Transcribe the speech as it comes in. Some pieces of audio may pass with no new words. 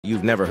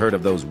You've never heard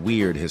of those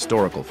weird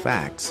historical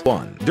facts.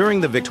 1.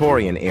 During the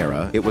Victorian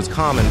era, it was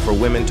common for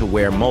women to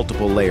wear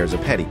multiple layers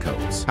of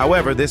petticoats.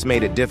 However, this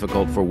made it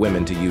difficult for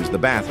women to use the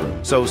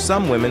bathroom. So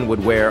some women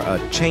would wear a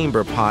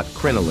chamber pot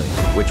crinoline,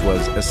 which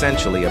was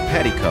essentially a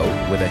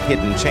petticoat with a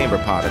hidden chamber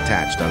pot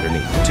attached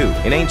underneath. 2.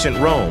 In ancient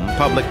Rome,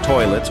 public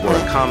toilets were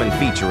a common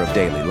feature of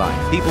daily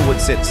life. People would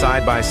sit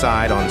side by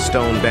side on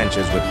stone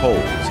benches with holes,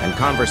 and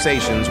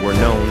conversations were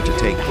known to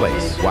take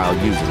place while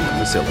using the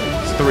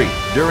facilities. 3.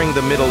 During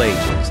the Middle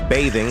Ages,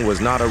 bathing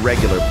was not a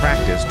regular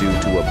practice due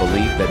to a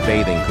belief that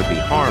bathing could be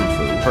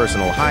harmful.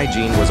 Personal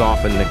hygiene was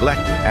often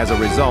neglected. As a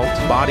result,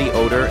 body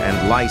odor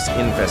and lice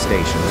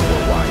infestations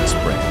were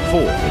widespread.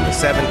 4. In the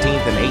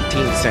 17th and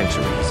 18th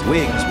centuries,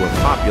 wigs were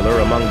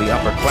popular among the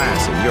upper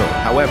class in Europe.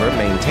 However,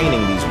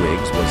 maintaining these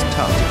wigs was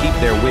tough. To keep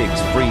their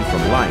wigs free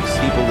from lice,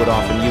 people would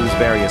often use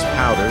various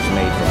powders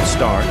made from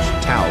starch,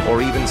 talc,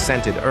 or even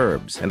scented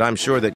herbs. And I'm sure that